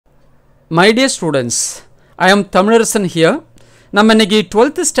My dear students, I am Tamilarasan here. நம்ம இன்னைக்கு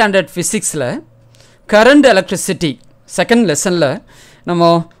 12th standard physicsல current electricity second lessonல நம்ம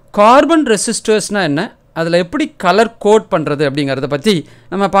carbon resistorsனா என்ன, அதில் எப்படி கலர் கோட் பண்ணுறது அப்படிங்கிறத பற்றி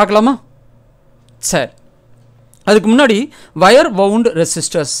நம்ம பார்க்கலாமா? சரி, அதுக்கு முன்னாடி வயர் வவுண்ட்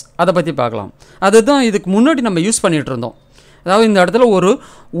ரெசிஸ்டர்ஸ் அதை பற்றி பார்க்கலாம். அதுதான் இதுக்கு முன்னாடி நம்ம யூஸ் பண்ணிகிட்டு இருந்தோம். அதாவது இந்த இடத்துல ஒரு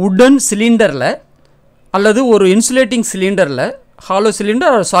உடன் சிலிண்டரில் அல்லது ஒரு இன்சுலேட்டிங் சிலிண்டரில், ஹாலோ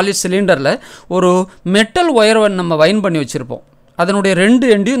சிலிண்டர் ஒரு சாலிட் சிலிண்டரில் ஒரு மெட்டல் ஒயரை நம்ம வைன் பண்ணி வச்சுருப்போம். அதனுடைய ரெண்டு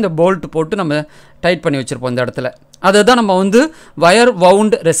எண்டையும் இந்த போல்ட் போட்டு நம்ம டைட் பண்ணி வச்சுருப்போம் இந்த இடத்துல. அதை தான் நம்ம வயர்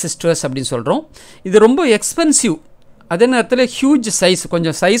வவுண்ட் ரெசிஸ்டர்ஸ் அப்படின்னு சொல்கிறோம். இது ரொம்ப எக்ஸ்பென்சிவ், அதே நேரத்தில் ஹியூஜ் சைஸ்,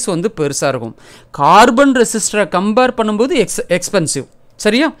 கொஞ்சம் சைஸ் பெருசாக இருக்கும். கார்பன் ரெசிஸ்டரை கம்பேர் பண்ணும்போது எக்ஸ்பென்சிவ்.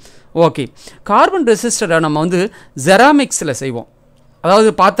 சரியா? ஓகே. கார்பன் ரெசிஸ்டரை நம்ம ஜெராமிக்ஸில் செய்வோம். அதாவது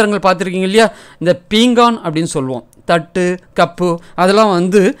பாத்திரங்கள் பார்த்துருக்கீங்க இல்லையா, இந்த பீங்கான் அப்படின்னு சொல்லுவோம், தட்டு கப்பு, அதெல்லாம்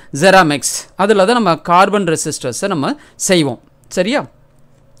ஜெராமிக்ஸ். அதில் தான் நம்ம கார்பன் ரெசிஸ்டர்ஸை நம்ம செய்வோம். சரியா?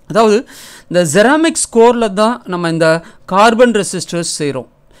 அதாவது இந்த ஜெராமிக்ஸ் கோரில் தான் நம்ம இந்த கார்பன் ரெசிஸ்டர்ஸ் செய்கிறோம்.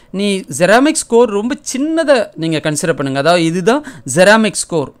 நீ ஜெராமிக்ஸ் கோர் ரொம்ப சின்னதை நீங்கள் கன்சிடர் பண்ணுங்கள். அதாவது இதுதான் ஜெராமிக்ஸ்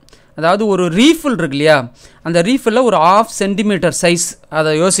கோர். அதாவது ஒரு ரீஃபில் இருக்கு இல்லையா, அந்த ரீஃபில் ஒரு 1/2 சென்டிமீட்டர் சைஸ்,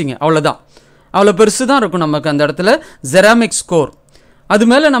 அதை யோசிங்க, அவ்வளோதான். அவ்வளோ பெருசு தான் இருக்கும் நமக்கு அந்த இடத்துல ஜெராமிக்ஸ் கோர். அது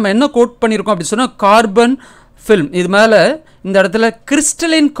மேலே நம்ம என்ன கோட் பண்ணியிருக்கோம் அப்படின்னு சொன்னால் கார்பன் ஃபில்ம். இது மேலே இந்த இடத்துல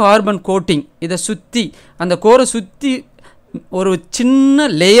கிறிஸ்டலின் கார்பன் கோட்டிங், இதை சுற்றி அந்த கோரை சுற்றி ஒரு சின்ன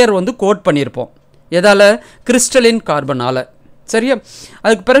லேயர் கோட் பண்ணியிருப்போம். எதால்? கிறிஸ்டலின் கார்பனால். சரியா?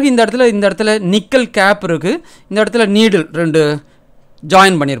 அதுக்கு பிறகு இந்த இடத்துல நிக்கல் கேப் இருக்குது, இந்த இடத்துல நீடில் 2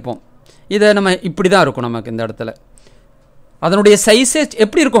 ஜாயின் பண்ணியிருப்போம். இதை நம்ம இப்படி தான் இருக்கும் நமக்கு இந்த இடத்துல. அதனுடைய சைஸே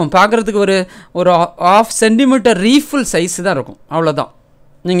எப்படி இருக்கும் பார்க்குறதுக்கு, ஒரு 1/2 சென்டிமீட்டர் ரீஃபில் சைஸு தான் இருக்கும். அவ்வளோதான்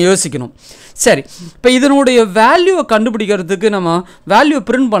நீங்கள் யோசிக்கணும். சரி, இப்போ இதனுடைய வேல்யூவை கண்டுபிடிக்கிறதுக்கு நம்ம வேல்யூவை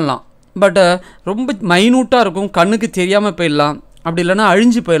பிரிண்ட் பண்ணலாம். பட் ரொம்ப மைனூட்டாக இருக்கும், கண்ணுக்கு தெரியாமல் போயிடலாம், அப்படி இல்லைன்னா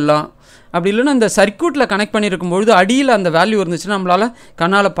அழிஞ்சு போயிடலாம். அப்படி இல்லைன்னா இந்த சர்க்யூட்டில் கனெக்ட் பண்ணியிருக்கும்பொழுது அடியில் அந்த வேல்யூ இருந்துச்சுன்னா நம்மளால்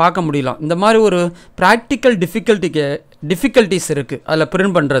கண்ணால் பார்க்க முடியலாம். இந்த மாதிரி ஒரு ப்ராக்டிக்கல் டிஃபிகல்ட்டிஸ் இருக்குது அதில்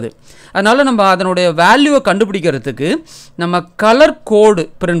பிரிண்ட் பண்ணுறது. அதனால் நம்ம அதனுடைய வேல்யூவை கண்டுபிடிக்கிறதுக்கு நம்ம கலர் கோடு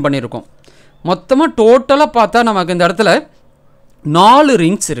பிரிண்ட் பண்ணியிருக்கோம். மொத்தமாக டோட்டலாக பார்த்தா நமக்கு இந்த இடத்துல 4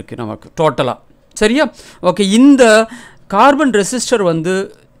 ரிங்ஸ் இருக்குது நமக்கு டோட்டலாக. சரியா? ஓகே. இந்த கார்பன் ரெசிஸ்டர்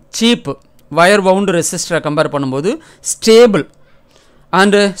சீப்பு வயர் வவுண்ட் ரெசிஸ்டரை கம்பேர் பண்ணும்போது ஸ்டேபிள்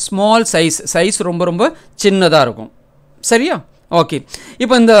அண்டு ஸ்மால் சைஸ் ரொம்ப ரொம்ப சின்னதாக இருக்கும். சரியா? ஓகே.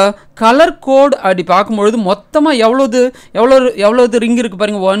 இப்போ இந்த கலர் கோட் அப்படி பார்க்கும்பொழுது மொத்தமாக எவ்வளோது ரிங் இருக்குது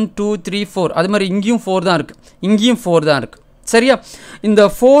பாருங்கள். 1 2 3 4. அது மாதிரி இங்கேயும் 4 தான் இருக்குது, இங்கேயும் 4 தான் இருக்குது. சரியா? இந்த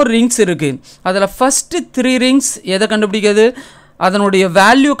 4 ரிங்ஸ் இருக்குது. அதில் ஃபஸ்ட்டு 3 ரிங்ஸ் எதை கண்டுபிடிக்கிறது, அதனுடைய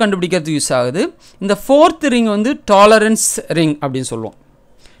வேல்யூ கண்டுபிடிக்கிறது யூஸ் ஆகுது. இந்த 4th ரிங் டாலரன்ஸ் ரிங் அப்படின்னு சொல்லுவோம்.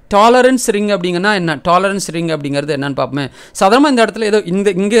 டாலரன்ஸ் ரிங் அப்படிங்கன்னா என்ன, டாலரன்ஸ் ரிங் அப்படிங்கிறது என்னன்னு பார்ப்போமே. சாதாரணமாக இந்த இடத்துல ஏதோ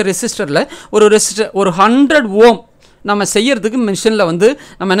இங்கே ரெசிஸ்டரில் ஒரு 100 ஓம் நம்ம செய்யறதுக்கு மிஷினில்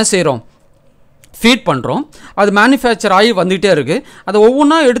நம்ம என்ன செய்கிறோம், ஃபீட் பண்ணுறோம். அது மேனுஃபேக்சர் ஆகி வந்துகிட்டே இருக்குது. அதை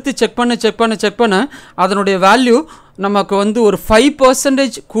ஒவ்வொன்றா எடுத்து செக் பண்ண அதனுடைய வேல்யூ நமக்கு ஒரு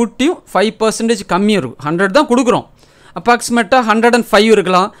 5% கூட்டியும் 5% கம்மியும் இருக்கும். 100 தான் கொடுக்குறோம், அப்ராக்சிமேட்டாக 105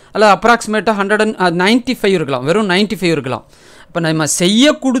 இருக்கலாம், அல்ல அப்ராக்சிமேட்டாக 195 இருக்கலாம், வெறும் 95 இருக்கலாம். இப்போ நம்ம செய்ய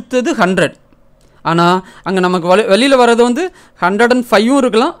கொடுத்தது 100, ஆனால் அங்கே நமக்கு வெளியில் வர்றது 105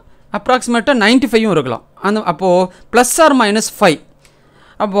 இருக்கலாம், அப்ராக்சிமேட்டாக 95 இருக்கலாம். அப்போது ப்ளஸ் ஆர் -5.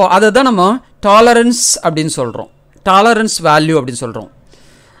 அப்போது அதை தான் நம்ம டாலரன்ஸ் அப்படின்னு சொல்கிறோம், டாலரன்ஸ் வேல்யூ அப்படின்னு சொல்கிறோம்.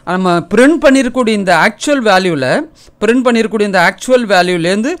 நம்ம பிரிண்ட் பண்ணியிருக்கக்கூடிய இந்த ஆக்சுவல்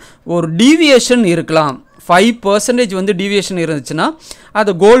வேல்யூலேருந்து ஒரு டீவியேஷன் இருக்கலாம். 5% டீவியேஷன் இருந்துச்சுன்னா அது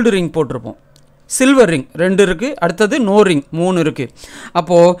கோல்டு ரிங் போட்டிருப்போம், சில்வர் ரிங் 2 இருக்குது, அடுத்தது நோ ரிங் 3 இருக்குது.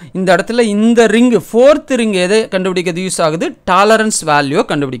 அப்போது இந்த இடத்துல இந்த ரிங் 4th ரிங் எதை கண்டுபிடிக்கிறது யூஸ் ஆகுது, டாலரன்ஸ் வேல்யூவை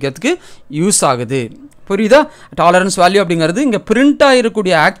கண்டுபிடிக்கிறதுக்கு யூஸ் ஆகுது. புரியுதா? டாலரன்ஸ் வேல்யூ அப்படிங்கிறது இங்கே பிரிண்ட்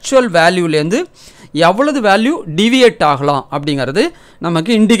ஆகிருக்கக்கூடிய ஆக்சுவல் வேல்யூலேருந்து எவ்வளவு வேல்யூ டிவியேட் ஆகலாம் அப்படிங்கிறது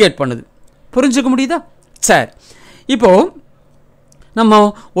நமக்கு இண்டிகேட் பண்ணுது. புரிஞ்சுக்க முடியுதா? சரி, இப்போது நம்ம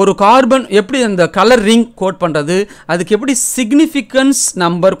ஒரு கார்பன் எப்படி அந்த கலர் ரிங் கோட் பண்ணுறது, அதுக்கு எப்படி சிக்னிஃபிகன்ஸ்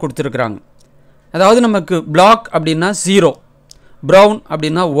நம்பர் கொடுத்துருக்குறாங்க. அதாவது நமக்கு பிளாக் அப்படின்னா 0, ப்ரௌன்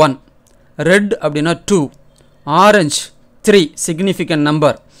அப்படின்னா 1, ரெட் அப்படின்னா 2, orange 3 significant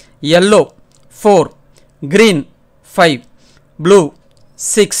number, yellow 4, green 5, blue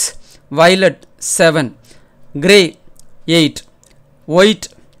 6, violet 7, grey 8, white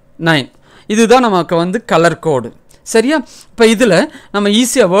 9. இதுதான் நமக்கு கலர் கோடு. சரியா? இப்போ இதில் நம்ம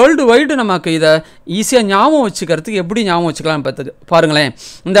ஈஸியாக வேர்ல்டு வைடு நமக்கு இதை ஈஸியாக ஞாபகம் வச்சுக்கிறதுக்கு எப்படி ஞாபகம் வச்சுக்கலாம்னு பார்த்து பாருங்களேன்.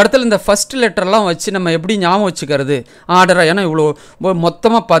 இந்த இடத்துல இந்த ஃபஸ்ட் லெட்டர்லாம் வச்சு நம்ம எப்படி ஞாபகம் வச்சுக்கிறது ஆர்டராக? ஏன்னா இவ்வளோ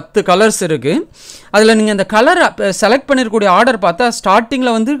மொத்தமாக 10 கலர்ஸ் இருக்குது. அதில் நீங்கள் இந்த கலரை செலக்ட் பண்ணியிருக்கக்கூடிய ஆர்டர் பார்த்தா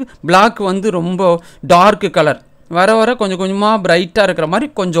ஸ்டார்டிங்கில் வந்து பிளாக் வந்து ரொம்ப டார்க்கு கலர், வர வர கொஞ்சம் கொஞ்சமாக பிரைட்டாக இருக்கிற மாதிரி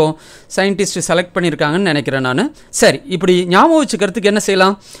கொஞ்சம் சயின்டிஸ்ட் செலக்ட் பண்ணியிருக்காங்கன்னு நினைக்கிறேன் நான். சரி, இப்படி ஞாபகம் வச்சுக்கிறதுக்கு என்ன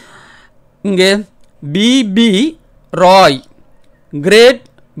செய்யலாம்? இங்கே BP Rai, great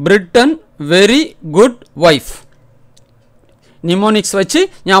Britain, very good wife, mnemonics வச்சு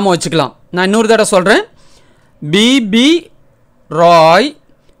ஞாபகம் வச்சுக்கலாம். நான் இன்னொரு தடவை சொல்கிறேன். BP Rai,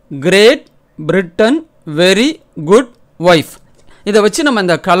 great Britain, very good wife. இதை வச்சு நம்ம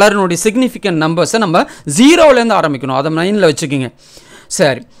இந்த கலர்னுடைய சிக்னிஃபிகண்ட் நம்பர்ஸை நம்ம 0லேருந்து ஆரம்பிக்கணும். அதை மைண்டில் வச்சுக்கிங்க.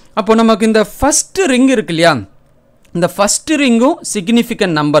 சரி, அப்போ நமக்கு இந்த ஃபஸ்ட்டு ரிங் இருக்கு இல்லையா, இந்த ஃபஸ்ட்டு ரிங்கும்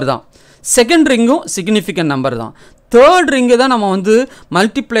சிக்னிஃபிகண்ட் நம்பர் தான், செகண்ட் ரிங்கும் சிக்னிஃபிகண்ட் நம்பர் தான், தேர்ட் ரிங்கு தான் நம்ம வந்து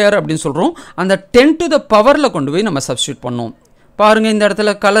மல்டிப்ளையர் அப்படின்னு சொல்கிறோம். அந்த 10 to the பவரில் கொண்டு போய் நம்ம சப்ஸ்டியூட் பண்ணோம். பாருங்கள், இந்த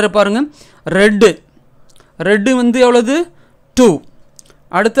இடத்துல கலரு பாருங்கள், ரெட்டு வந்து எவ்வளோது 2.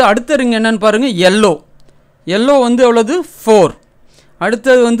 அடுத்த ரிங் என்னன்னு பாருங்கள், எல்லோ வந்து எவ்வளோது 4.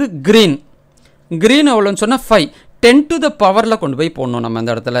 அடுத்தது வந்து க்ரீன் எவ்வளோன்னு சொன்னால் 5. 10 to the பவரில் கொண்டு போய் போடணும் நம்ம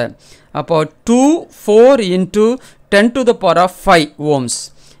இந்த இடத்துல. அப்போ 2 4 into 10 to the power of 5 ohms.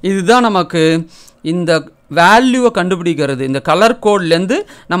 இதுதான் நமக்கு இந்த வேல்யூவை கண்டுபிடிக்கிறது. இந்த கலர் கோட்லேருந்து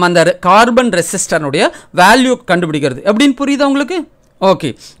நம்ம அந்த கார்பன் ரெசிஸ்டர்னுடைய வேல்யூ கண்டுபிடிக்கிறது. எப்படின்னு புரியுதா உங்களுக்கு? ஓகே,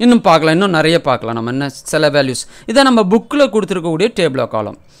 இன்னும் பார்க்கலாம், இன்னும் நிறைய பார்க்கலாம். நம்ம என்ன சில வேல்யூஸ் இதை நம்ம புக்கில் கொடுத்துருக்கக்கூடிய டேபிள் ஆஃப்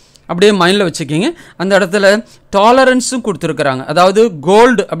காலம் அப்படியே மைண்டில் வச்சுக்கிங்க. அந்த இடத்துல டாலரன்ஸும் கொடுத்துருக்குறாங்க. அதாவது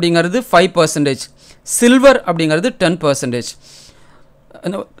கோல்டு அப்படிங்கிறது 5%, சில்வர் அப்படிங்கிறது 10%.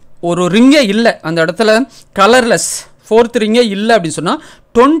 ஒரு ரிங்கே இல்லை அந்த இடத்துல, கலர்லெஸ் 4th ரிங்கே இல்லை அப்படின்னு சொன்னால்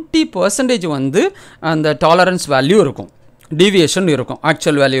 20% வந்து அந்த டாலரன்ஸ் வேல்யூ இருக்கும், டீவியேஷன் இருக்கும்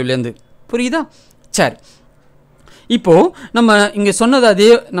ஆக்சுவல் வேல்யூலேருந்து. புரியுதா? சரி, இப்போது நம்ம இங்கே சொன்னது அதே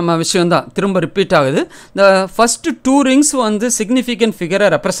நம்ம விஷயந்தான் திரும்ப ரிப்பீட் ஆகுது. இந்த ஃபஸ்ட்டு 2 ரிங்ஸ் வந்து சிக்னிஃபிகண்ட் ஃபிகரை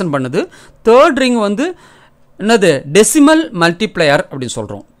ரெப்ரசன்ட் பண்ணுது. தேர்ட் ரிங் வந்து என்னது, டெசிமல் மல்டிப்ளையர் அப்படின்னு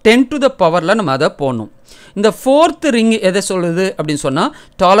சொல்கிறோம். 10 to the பவரில் நம்ம அதை போடணும். இந்த 4th ரிங் எதை சொல்லுது அப்படின்னு சொன்னால்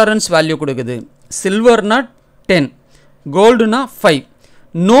டாலரன்ஸ் வேல்யூ கொடுக்குது. சில்வர்னா 10, கோல்டுனா 5.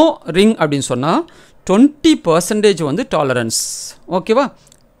 நோ ரிங் அப்படின்னு சொன்னால் 20% வந்து டாலரன்ஸ். ஓகேவா?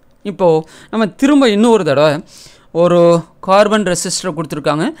 இப்போது நம்ம திரும்ப இன்னொரு தடவை ஒரு கார்பன் ரெசிஸ்டர்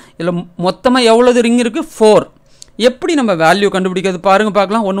கொடுத்துருக்காங்க. இதில் மொத்தமாக எவ்வளவு ரிங் இருக்குது? 4. எப்படி நம்ம வேல்யூ கண்டுபிடிக்கிறது பாருங்கள்,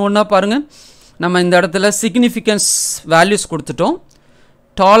 பார்க்கலாம். ஒன்று ஒன்றா பாருங்கள். நம்ம இந்த இடத்துல சிக்னிஃபிகன்ஸ் வேல்யூஸ் கொடுத்துட்டோம்,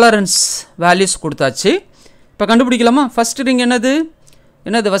 டாலரன்ஸ் வேல்யூஸ் கொடுத்தாச்சு. இப்போ கண்டுபிடிக்கலாமா? ஃபஸ்ட்டு ரிங் என்னது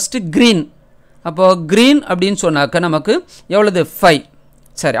ஃபஸ்ட்டு க்ரீன். அப்போ க்ரீன் அப்படின்னு சொன்னாக்க நமக்கு எவ்வளவு? 5.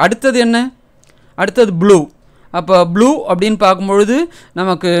 சரி, அடுத்தது என்ன? அடுத்தது ப்ளூ. அப்போ ப்ளூ அப்படின்னு பார்க்கும்பொழுது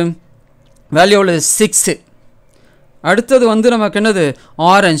நமக்கு வேல்யூ எவ்வளவு? 6. அடுத்தது வந்து நமக்கு என்னது?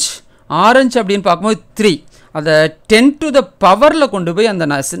 ஆரஞ்சு அப்படின்னு பார்க்கும்போது 3. அதை 10 to the பவரில் கொண்டு போய் அந்த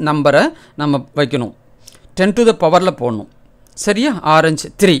நம்பரை நம்ம வைக்கணும், 10 to the பவரில் போடணும். சரியா? ஆரஞ்சு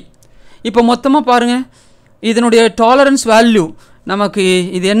 3. இப்போ மொத்தமாக பாருங்கள், இதனுடைய டாலரன்ஸ் வேல்யூ நமக்கு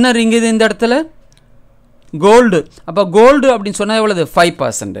இது என்ன ரிங்? இது இந்த இடத்துல கோல்டு. அப்போ கோல்டு அப்படின்னு சொன்னால் எவ்வளவு?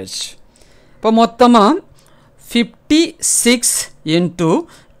 5%. இப்போ மொத்தமாக 56 into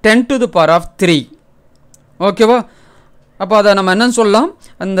 10 to the power of 3. ஓகேவா? அப்போ அதை நம்ம என்னன்னு சொல்லலாம்,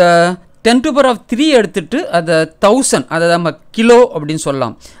 அந்த 10 to the power of 3 எடுத்துகிட்டு அதை 1000, அதை நம்ம கிலோ அப்படின்னு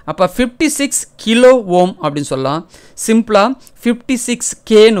சொல்லலாம். அப்போ 56 கிலோ ஓம் அப்படின்னு சொல்லலாம். சிம்பிளாக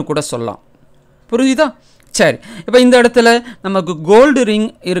 56Kன்னு கூட சொல்லலாம். புரிஞ்சுதா? சரி, இப்போ இந்த இடத்துல நமக்கு கோல்டு ரிங்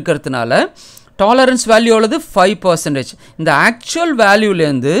இருக்கிறதுனால டாலரன்ஸ் வேல்யூ எவ்வளவு? 5%. இந்த ஆக்சுவல்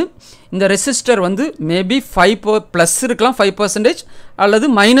வேல்யூலேருந்து இந்த ரெசிஸ்டர் வந்து மேபி 5 ப்ளஸ் இருக்கலாம் 5%, அல்லது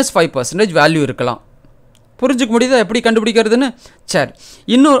 -5% வேல்யூ இருக்கலாம். புரிஞ்சுக்க முடியுதா எப்படி கண்டுபிடிக்கிறதுன்னு? சரி,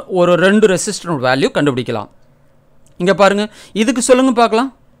 இன்னும் ஒரு 2 ரெசிஸ்டரோட வேல்யூ கண்டுபிடிக்கலாம். இங்கே பாருங்கள், இதுக்கு சொல்லுங்கள்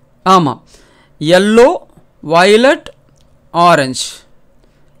பார்க்கலாம். ஆமாம், yellow, violet, orange,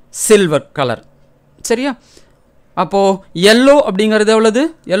 silver colour. சரியா? அப்போது எல்லோ அப்படிங்கிறது எவ்வளவு?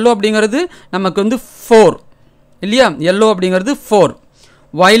 எல்லோ அப்படிங்கிறது நமக்கு வந்து 4 இல்லையா? எல்லோ அப்படிங்கிறது 4.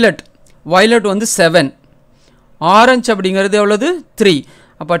 வயலட் வந்து 7. ஆரஞ்சு அப்படிங்கிறது எவ்வளவு? 3.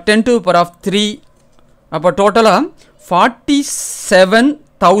 அப்போ 10 to the power of 3. அப்போ டோட்டலாக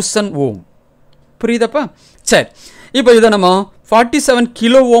 47,000 ஓம். புரியுதப்பா? சரி, இப்போ இதை நம்ம 47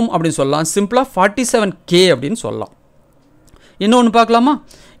 கிலோ ஓம் அப்படின்னு சொல்லலாம். சிம்பிளாக 47K அப்படின்னு சொல்லலாம். இன்னொன்று பார்க்கலாமா?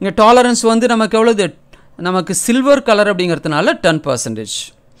 இங்கே டாலரன்ஸ் வந்து நமக்கு எவ்வளவு? நமக்கு சில்வர் கலர் அப்படிங்கிறதுனால 10%.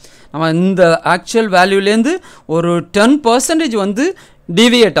 நம்ம இந்த ஆக்சுவல் வேல்யூலேருந்து ஒரு 10% வந்து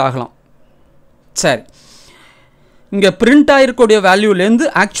டிவியேட் ஆகலாம். சரி, இங்கே பிரிண்ட் ஆகிருக்கக்கூடிய வேல்யூலேருந்து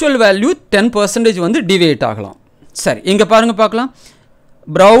ஆக்சுவல் வேல்யூ 10% வந்து டிவியேட் ஆகலாம். சரி, இங்கே பாருங்கள் பார்க்கலாம்.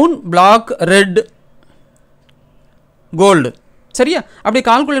 Brown, black, red, gold. சரியா? அப்படி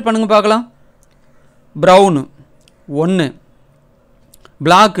கால்குலேட் பண்ணுங்க பார்க்கலாம். Brown 1,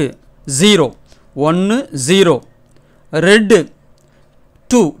 block 0, 1, 0, red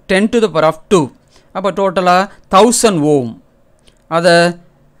 2, 10 to the power of 2. அப்போ டோட்டலாக 1000 ஓம். அதை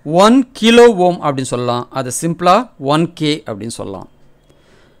 1 கிலோ ஓம் அப்படின்னு சொல்லலாம். அதை சிம்பிளாக 1K அப்படின்னு சொல்லலாம்.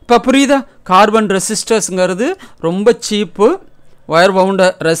 இப்போ புரியுதா? கார்பன் ரெசிஸ்டர்ஸுங்கிறது ரொம்ப சீப்பு ஒயர் பவுண்ட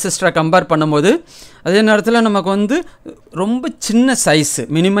ரெசிஸ்டரை கம்பேர் பண்ணும்போது. அதே நேரத்தில் நமக்கு வந்து ரொம்ப சின்ன சைஸு,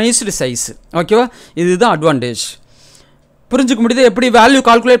 மினிமைஸ்டு சைஸு. ஓகேவா? இதுதான் அட்வான்டேஜ். புரிஞ்சுக்க முடியுது? எப்படி வேல்யூ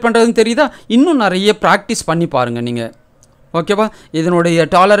கால்குலேட் பண்ணுறதுன்னு தெரியுதா? இன்னும் நிறைய ப்ராக்டிஸ் பண்ணி பாருங்கள் நீங்கள். ஓகேவா? இதனுடைய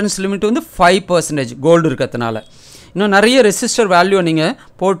டாலரன்ஸ் லிமிட் வந்து 5% கோல்டு இருக்கிறதுனால. இன்னும் நிறைய ரெசிஸ்டர் வேல்யூ நீங்கள்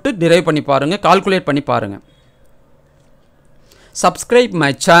போட்டு டிரைவ் பண்ணி பாருங்கள், கால்குலேட் பண்ணி பாருங்கள். Subscribe my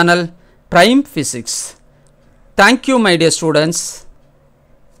channel Prime Physics. Thank you my dear students.